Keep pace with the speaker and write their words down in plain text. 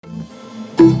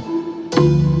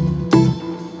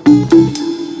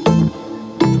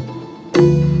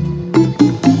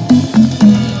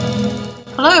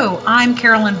I'm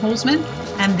Carolyn Holzman,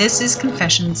 and this is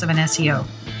Confessions of an SEO.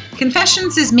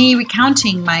 Confessions is me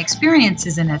recounting my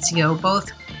experiences in SEO,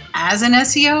 both as an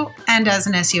SEO and as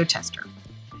an SEO tester.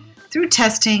 Through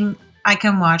testing, I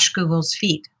can watch Google's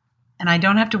feed, and I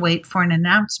don't have to wait for an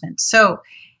announcement. So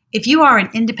if you are an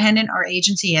independent or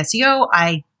agency SEO,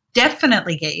 I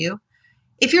definitely get you.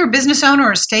 If you're a business owner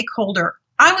or a stakeholder,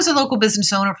 I was a local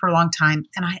business owner for a long time,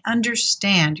 and I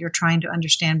understand you're trying to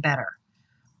understand better.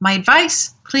 My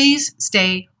advice, please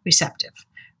stay receptive.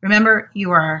 Remember, you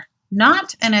are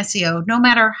not an SEO, no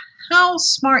matter how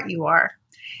smart you are,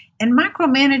 and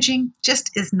micromanaging just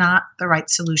is not the right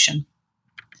solution.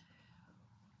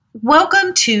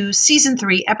 Welcome to Season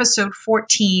 3, Episode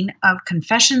 14 of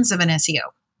Confessions of an SEO.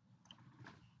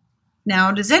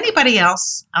 Now, does anybody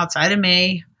else outside of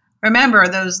me remember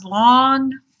those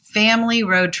long family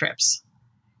road trips?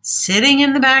 Sitting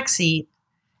in the back seat,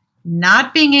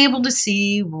 not being able to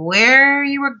see where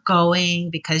you were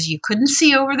going because you couldn't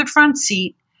see over the front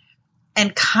seat,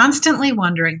 and constantly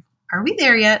wondering, are we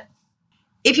there yet?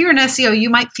 If you're an SEO, you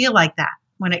might feel like that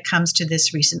when it comes to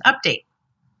this recent update.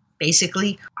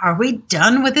 Basically, are we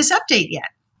done with this update yet?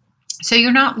 So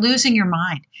you're not losing your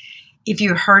mind if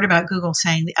you heard about Google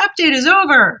saying the update is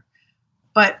over.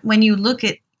 But when you look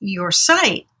at your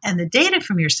site and the data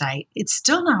from your site, it's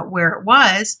still not where it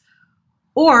was,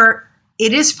 or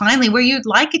it is finally where you'd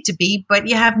like it to be, but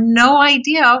you have no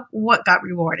idea what got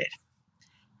rewarded.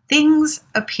 Things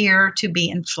appear to be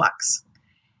in flux.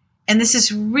 And this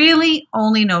is really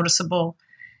only noticeable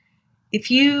if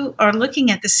you are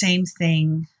looking at the same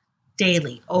thing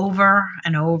daily, over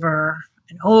and over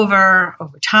and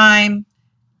over time.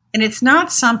 And it's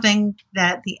not something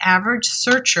that the average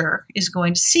searcher is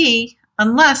going to see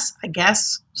unless, I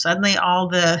guess, suddenly all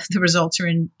the results are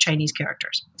in Chinese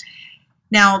characters.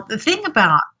 Now, the thing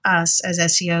about us as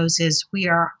SEOs is we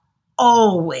are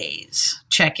always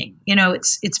checking.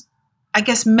 It's I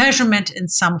guess, measurement in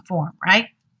some form, right?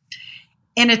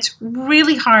 And it's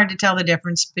really hard to tell the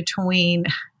difference between,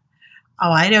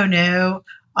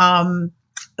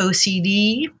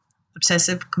 OCD,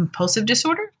 obsessive compulsive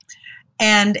disorder,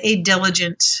 and a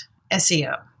diligent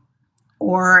SEO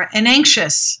or an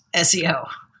anxious SEO.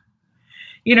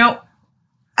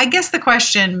 I guess the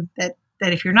question that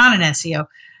if you're not an SEO,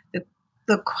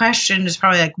 the question is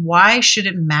probably like, why should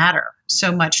it matter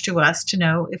so much to us to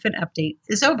know if an update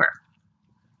is over?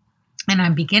 And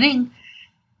I'm beginning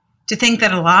to think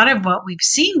that a lot of what we've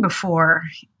seen before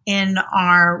in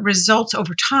our results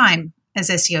over time as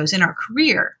SEOs in our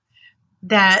career,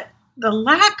 that the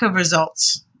lack of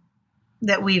results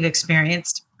that we've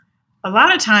experienced, a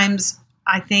lot of times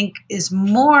I think is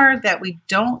more that we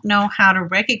don't know how to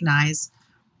recognize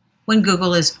when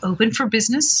Google is open for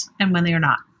business and when they are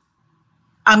not.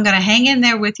 I'm going to hang in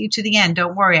there with you to the end.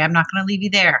 Don't worry, I'm not going to leave you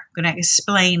there. I'm going to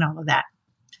explain all of that.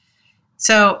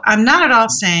 So I'm not at all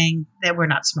saying that we're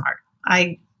not smart.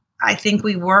 I think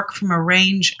we work from a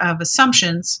range of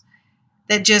assumptions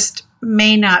that just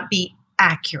may not be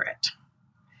accurate.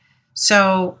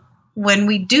 So when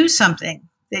we do something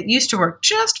that used to work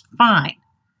just fine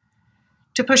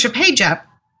to push a page up,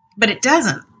 but it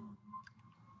doesn't,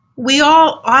 we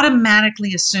all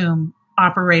automatically assume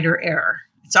operator error.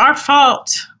 It's our fault.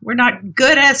 We're not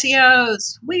good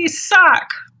SEOs. We suck.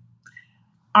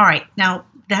 All right, now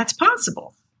that's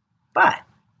possible. But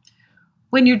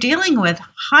when you're dealing with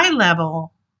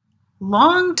high-level,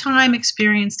 long-time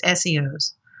experienced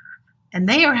SEOs, and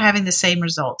they are having the same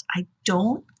result, I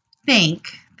don't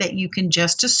think that you can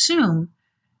just assume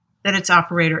that it's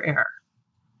operator error.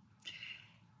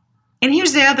 And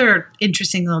here's the other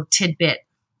interesting little tidbit.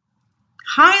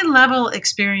 High-level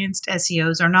experienced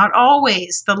SEOs are not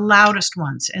always the loudest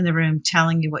ones in the room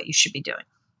telling you what you should be doing.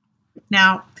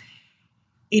 Now,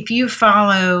 if you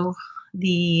follow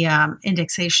the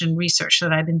indexation research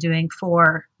that I've been doing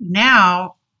for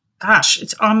now,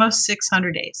 it's almost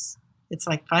 600 days. It's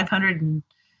like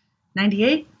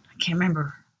 598? I can't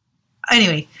remember.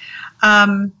 Anyway,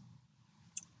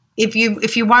 if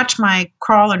you watch my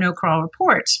crawl or no crawl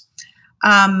reports,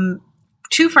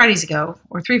 2 Fridays ago,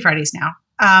 or 3 Fridays now,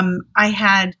 I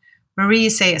had Maria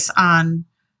Sayas on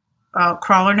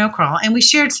Crawl or No Crawl, and we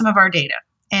shared some of our data.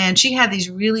 And she had these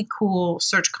really cool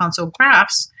Search Console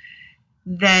graphs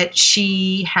that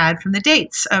she had from the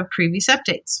dates of previous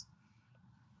updates.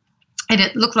 And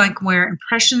it looked like where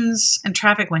impressions and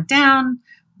traffic went down,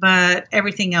 but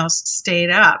everything else stayed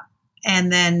up.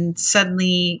 And then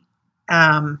suddenly,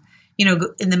 in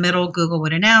the middle, Google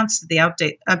would announce that the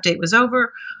update was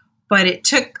over, but it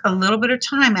took a little bit of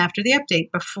time after the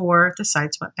update before the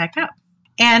sites went back up.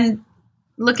 And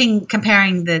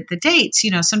comparing the dates,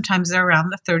 sometimes they're around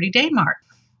the 30-day mark.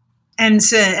 And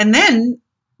then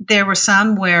there were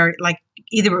some where like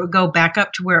either it would go back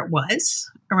up to where it was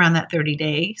around that 30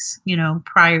 days,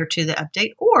 prior to the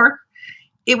update, or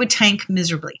it would tank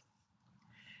miserably.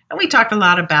 And we talked a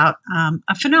lot about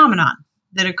a phenomenon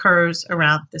that occurs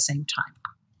around the same time.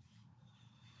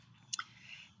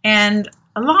 And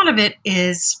a lot of it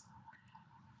is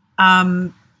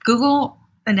Google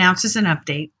announces an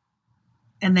update,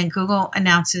 and then Google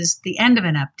announces the end of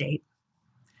an update.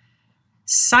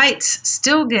 Sites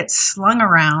still get slung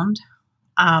around,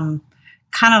 kind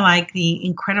of like the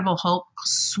Incredible Hulk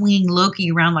swinging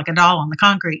Loki around like a doll on the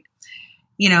concrete,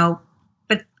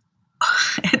 But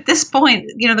at this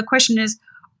point, the question is,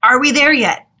 are we there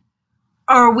yet?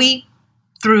 Are we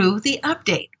through the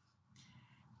update?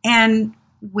 And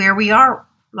where we are,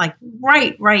 like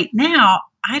right now,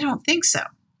 I don't think so.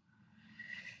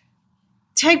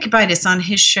 Ted Kubaitis on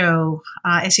his show,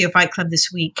 SEO Fight Club this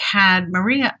week, had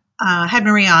Marie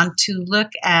on to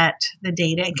look at the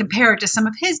data and compare it to some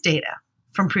of his data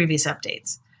from previous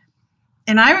updates.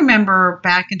 And I remember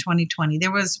back in 2020,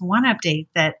 there was one update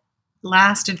that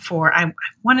lasted for, I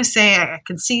want to say, I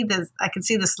can see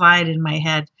the slide in my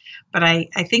head, but I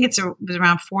think it was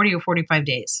around 40 or 45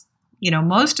 days.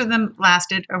 Most of them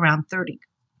lasted around 30.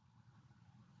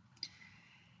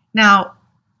 Now,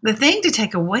 the thing to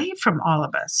take away from all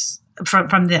of us,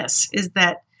 from this, is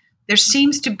that there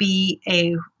seems to be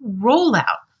a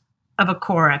rollout of a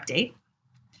core update.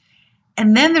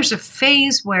 And then there's a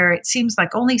phase where it seems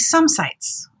like only some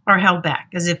sites are held back,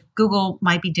 as if Google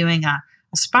might be doing a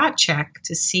spot check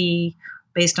to see,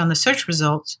 based on the search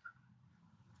results,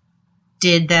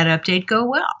 did that update go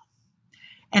well?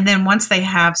 And then once they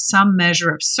have some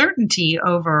measure of certainty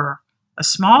over a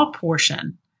small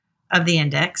portion of the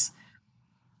index,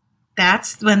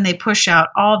 that's when they push out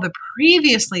all the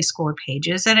previously scored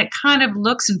pages, and it kind of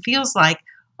looks and feels like,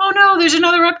 oh no, there's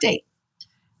another update.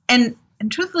 And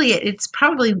truthfully, it's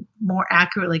probably more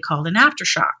accurately called an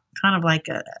aftershock, kind of like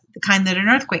the kind that an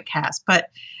earthquake has. But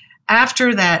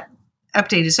after that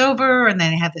update is over, and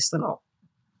then they have this little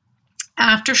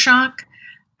aftershock,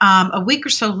 a week or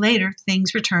so later,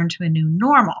 things return to a new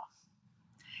normal.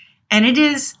 And it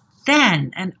is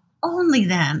then, and only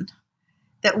then,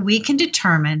 that we can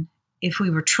determine if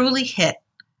we were truly hit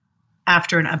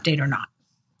after an update or not.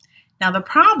 Now, the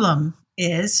problem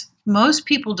is most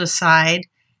people decide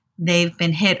they've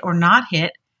been hit or not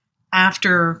hit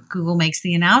after Google makes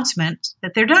the announcement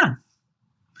that they're done.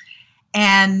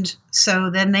 And so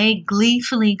then they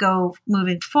gleefully go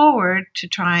moving forward to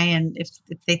try and, if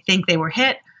they think they were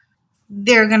hit,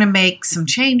 they're going to make some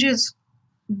changes.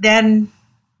 Then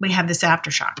we have this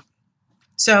aftershock.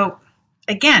 So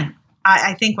again,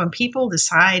 I think when people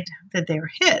decide that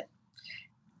they're hit,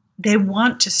 they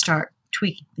want to start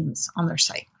tweaking things on their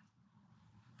site.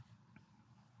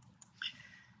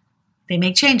 They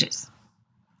make changes,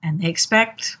 and they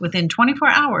expect within 24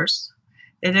 hours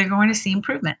that they're going to see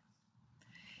improvement.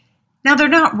 Now, they're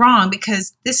not wrong,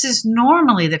 because this is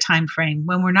normally the time frame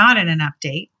when we're not in an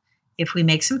update. If we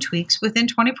make some tweaks within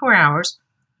 24 hours,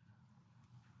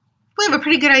 we have a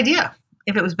pretty good idea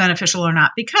if it was beneficial or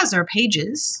not, because our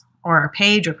pages, or our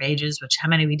page or pages, which how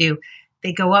many we do,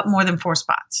 they go up more than 4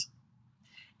 spots.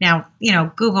 Now,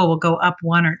 Google will go up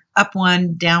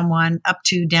one, down 1, up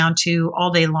 2, down 2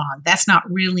 all day long. That's not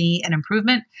really an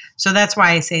improvement. So that's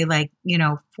why I say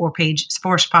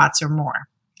 4 spots or more.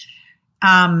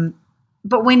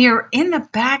 But when you're in the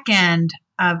back end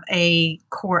of a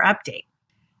core update,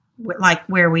 like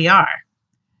where we are,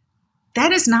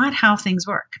 that is not how things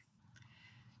work.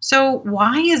 So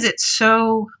why is it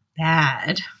so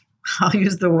bad, I'll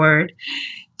use the word,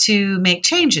 to make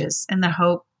changes in the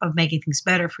hope of making things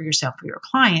better for yourself or your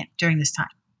client during this time?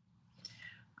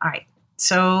 All right.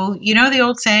 So the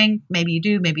old saying, maybe you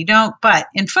do, maybe you don't. But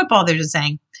in football, there's a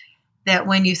saying that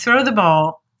when you throw the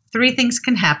ball, 3 things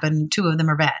can happen, 2 of them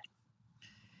are bad.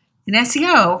 In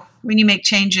SEO, when you make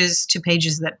changes to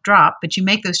pages that drop, but you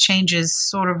make those changes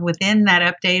sort of within that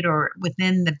update or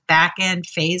within the back end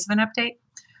phase of an update,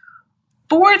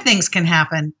 4 things can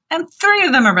happen, and 3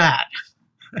 of them are bad.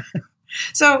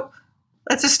 So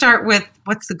let's just start with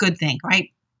what's the good thing, right?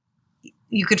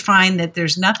 You could find that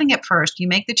there's nothing at first. You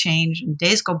make the change, and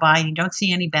days go by, and you don't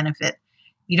see any benefit.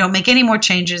 You don't make any more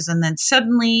changes, and then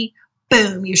suddenly,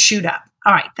 boom, you shoot up.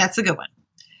 All right, that's a good one.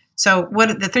 So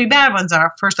what the 3 bad ones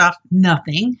are: first off,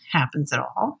 nothing happens at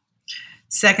all.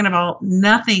 Second of all,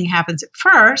 nothing happens at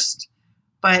first,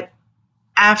 but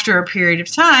after a period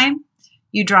of time,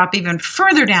 you drop even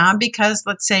further down because,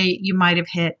 let's say, you might have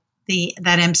hit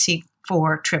that MC4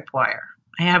 tripwire.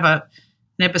 I have an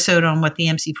episode on what the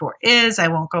MC4 is. I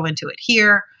won't go into it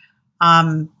here,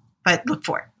 but look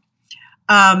for it.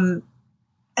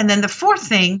 And then the fourth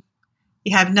thing,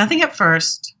 you have nothing at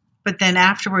first, but then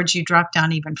afterwards you drop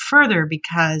down even further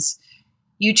because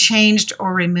you changed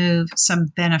or removed some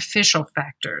beneficial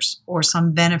factors or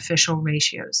some beneficial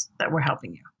ratios that were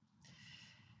helping you.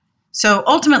 So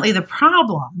ultimately, the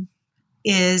problem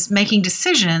is making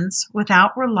decisions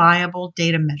without reliable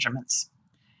data measurements.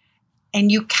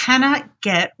 And you cannot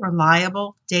get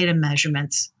reliable data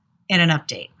measurements in an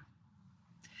update.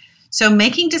 So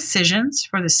making decisions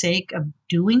for the sake of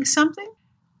doing something,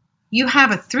 you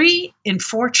have a 3 in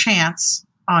 4 chance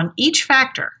on each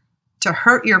factor to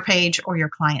hurt your page or your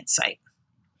client site.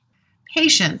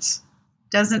 Patience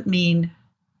doesn't mean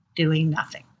doing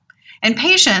nothing. And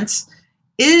patience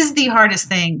is the hardest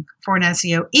thing for an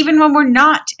SEO, even when we're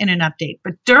not in an update.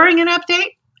 But during an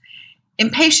update,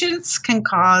 impatience can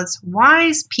cause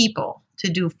wise people to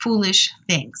do foolish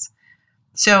things.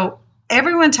 So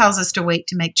everyone tells us to wait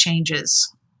to make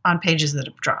changes on pages that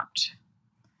have dropped.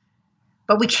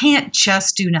 But we can't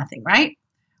just do nothing, right?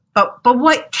 But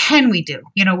what can we do?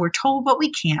 We're told what we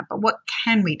can't, but what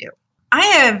can we do? I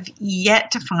have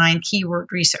yet to find keyword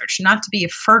research not to be a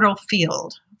fertile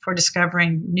field for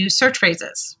discovering new search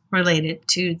phrases related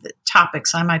to the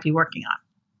topics I might be working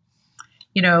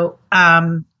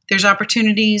on. There's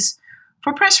opportunities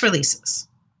for press releases.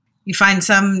 You find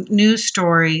some news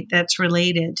story that's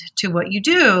related to what you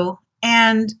do.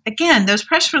 And again, those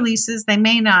press releases, they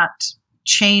may not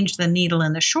change the needle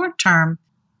in the short term.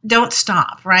 Don't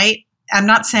stop, right? I'm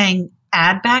not saying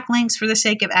add backlinks for the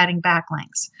sake of adding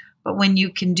backlinks. But when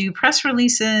you can do press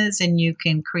releases and you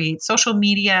can create social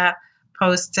media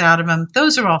posts out of them,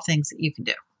 those are all things that you can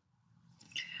do.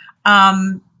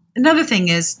 Another thing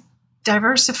is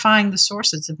diversifying the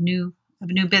sources of new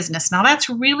business. Now that's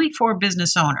really for a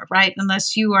business owner, right?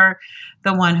 Unless you are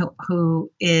the one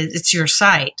who is, it's your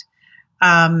site.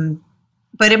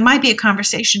 But it might be a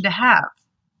conversation to have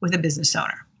with a business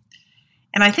owner.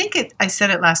 And I think I said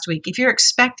it last week, if you're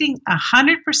expecting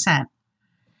 100%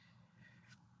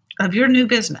 of your new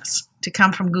business to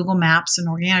come from Google Maps and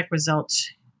organic results,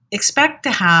 expect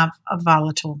to have a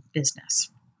volatile business.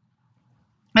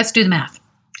 Let's do the math.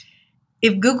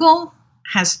 If Google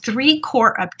has 3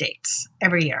 core updates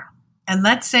every year, and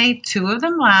let's say 2 of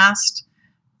them last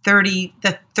 30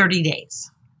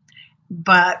 days,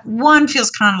 but one feels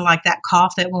kind of like that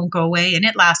cough that won't go away, and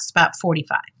it lasts about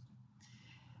 45.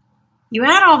 You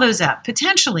add all those up,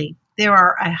 potentially there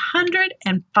are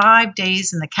 105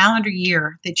 days in the calendar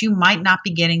year that you might not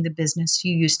be getting the business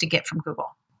you used to get from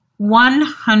Google.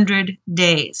 100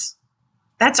 days.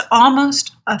 That's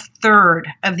almost a third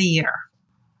of the year.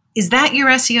 Is that your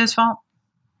SEO's fault?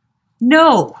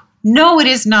 No, it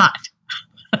is not.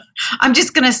 I'm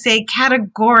just going to say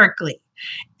categorically,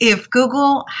 if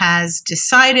Google has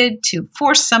decided to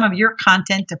force some of your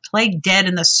content to play dead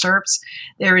in the SERPs,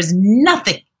 there is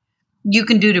nothing you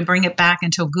can do to bring it back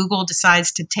until Google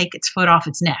decides to take its foot off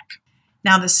its neck.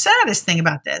 Now, the saddest thing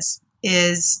about this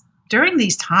is during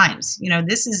these times,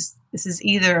 this is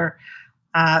either,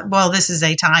 this is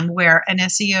a time where an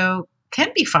SEO can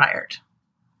be fired.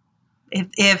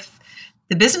 If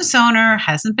the business owner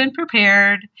hasn't been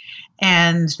prepared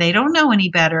and they don't know any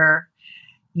better,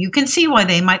 you can see why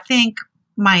they might think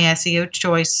my SEO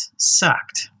choice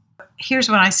sucked. Here's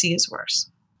what I see as worse.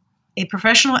 A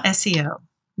professional SEO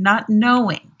not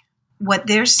knowing what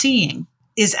they're seeing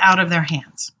is out of their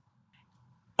hands.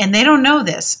 And they don't know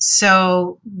this.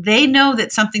 So they know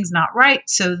that something's not right.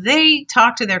 So they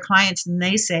talk to their clients and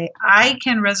they say, I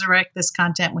can resurrect this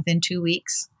content within 2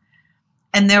 weeks.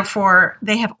 And therefore,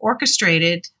 they have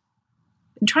orchestrated,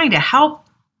 in trying to help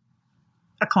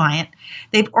a client,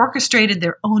 they've orchestrated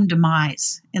their own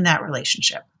demise in that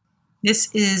relationship.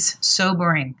 This is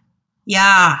sobering.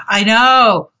 Yeah, I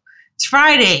know. It's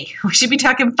Friday. We should be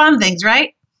talking fun things,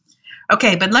 right?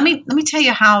 Okay, but let me tell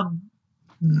you how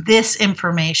this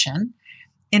information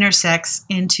intersects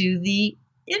into the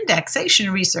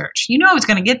indexation research. You know it's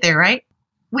going to get there, right?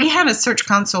 We had a Search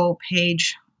Console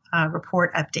page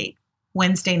report update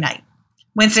Wednesday night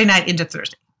into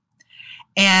Thursday.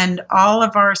 And all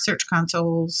of our Search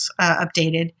Consoles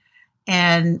updated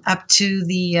and up to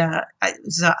the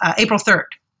April 3rd,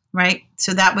 right?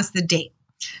 So that was the date.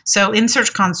 So in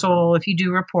Search Console, if you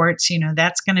do reports,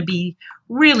 that's going to be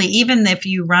really, even if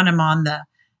you run them on the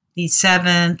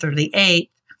 7th or the 8th,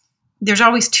 there's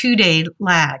always 2-day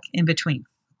lag in between.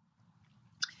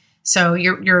 So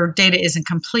your data isn't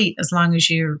complete as long as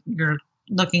you're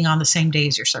looking on the same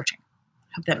days you're searching.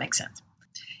 Hope that makes sense.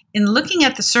 In looking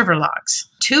at the server logs,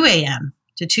 2 a.m.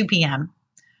 to 2 p.m.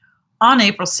 on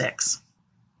April 6th,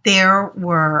 there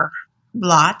were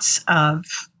lots of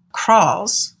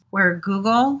crawls where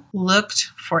Google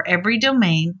looked for every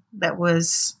domain that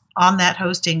was on that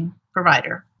hosting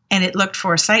provider, and it looked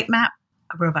for a sitemap,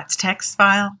 a robots text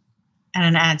file, and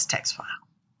an ads text file.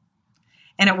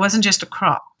 And it wasn't just a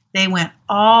crawl. They went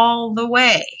all the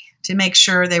way to make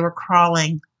sure they were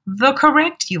crawling the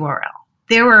correct URL.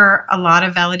 There were a lot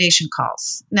of validation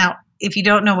calls. Now, if you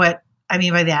don't know what I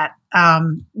mean by that,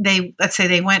 let's say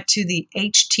they went to the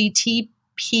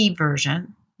HTTP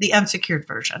version, the unsecured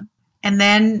version, and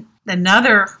then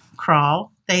another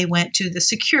crawl, they went to the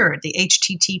secured, the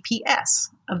HTTPS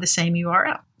of the same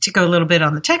URL. To go a little bit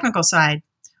on the technical side,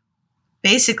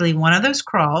 basically one of those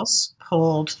crawls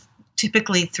pulled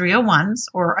typically 301s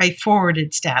or a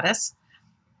forwarded status,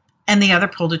 and the other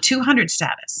pulled a 200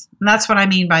 status. And that's what I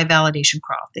mean by validation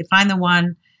crawl. They find the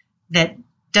one that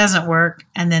doesn't work,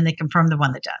 and then they confirm the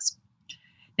one that does.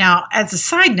 Now, as a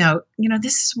side note,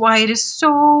 this is why it is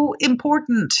so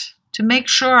important to make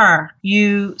sure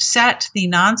you set the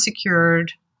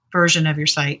non-secured version of your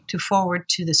site to forward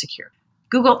to the secured.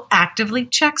 Google actively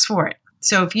checks for it.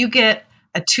 So if you get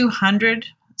a 200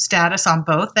 status on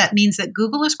both, that means that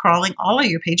Google is crawling all of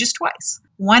your pages twice.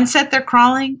 One set they're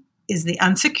crawling is the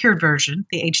unsecured version,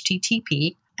 the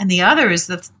HTTP, and the other is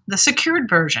the secured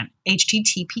version,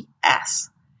 HTTPS.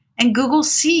 And Google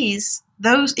sees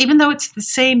those, even though it's the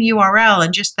same URL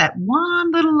and just that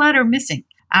one little letter missing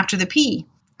after the P,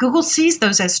 Google sees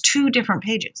those as two different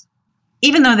pages,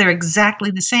 even though they're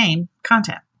exactly the same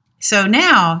content. So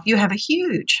now you have a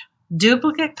huge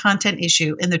duplicate content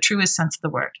issue in the truest sense of the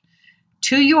word.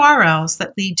 Two URLs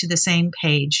that lead to the same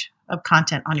page of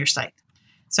content on your site.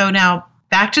 So now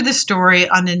back to the story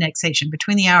on indexation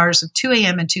between the hours of 2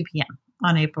 a.m. and 2 p.m.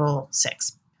 on April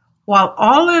 6th. While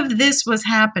all of this was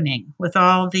happening with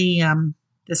all the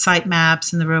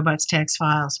sitemaps and the robots text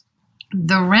files,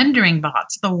 the rendering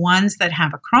bots, the ones that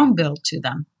have a Chrome build to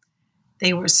them,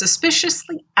 they were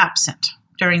suspiciously absent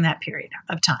during that period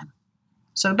of time.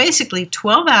 So basically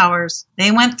 12 hours,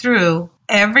 they went through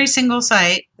every single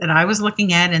site that I was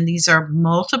looking at, and these are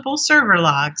multiple server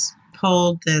logs,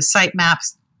 pulled the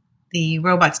sitemaps, the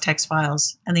robots text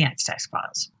files, and the ads text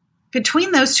files.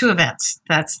 Between those two events,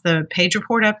 that's the page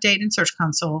report update in Search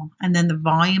Console, and then the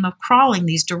volume of crawling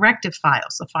these directive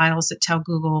files, the files that tell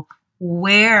Google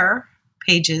where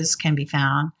pages can be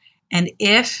found and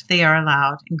if they are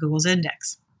allowed in Google's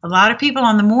index. A lot of people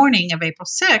on the morning of April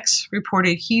 6th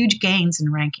reported huge gains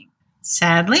in ranking.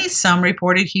 Sadly, some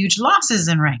reported huge losses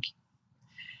in ranking.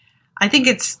 I think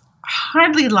it's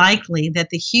hardly likely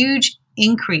that the huge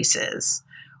increases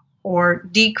or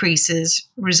decreases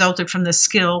resulted from the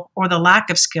skill or the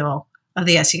lack of skill of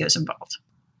the SEOs involved.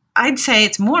 I'd say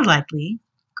it's more likely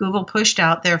Google pushed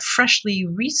out their freshly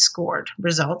rescored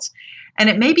results, and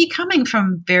it may be coming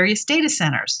from various data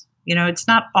centers. It's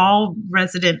not all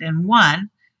resident in one.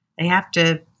 They have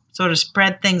to sort of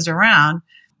spread things around.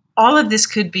 All of this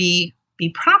could be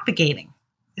propagating.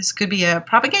 This could be a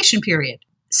propagation period,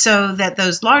 so that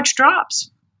those large drops,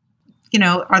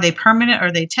 are they permanent or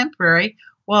are they temporary?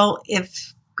 Well,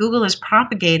 if Google is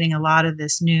propagating a lot of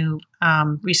this new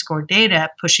rescored data,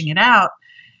 pushing it out,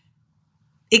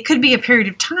 it could be a period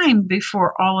of time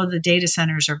before all of the data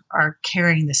centers are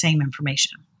carrying the same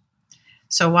information.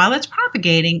 So while it's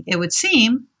propagating, it would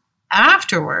seem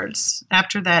afterwards,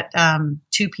 after that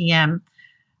 2 p.m.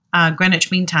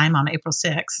 Greenwich Mean Time on April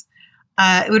 6th,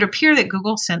 it would appear that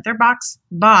Google sent their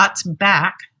bots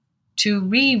back to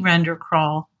re-render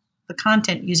crawl the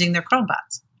content using their Chrome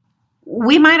bots.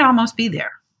 We might almost be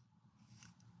there.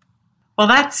 Well,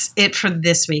 that's it for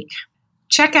this week.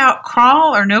 Check out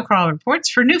Crawl or No Crawl reports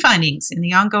for new findings in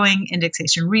the ongoing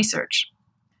indexation research.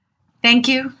 Thank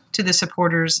you to the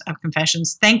supporters of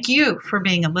Confessions. Thank you for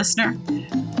being a listener.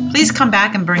 Please come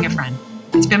back and bring a friend.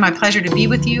 It's been my pleasure to be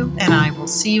with you, and I will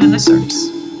see you in the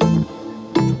SERPs.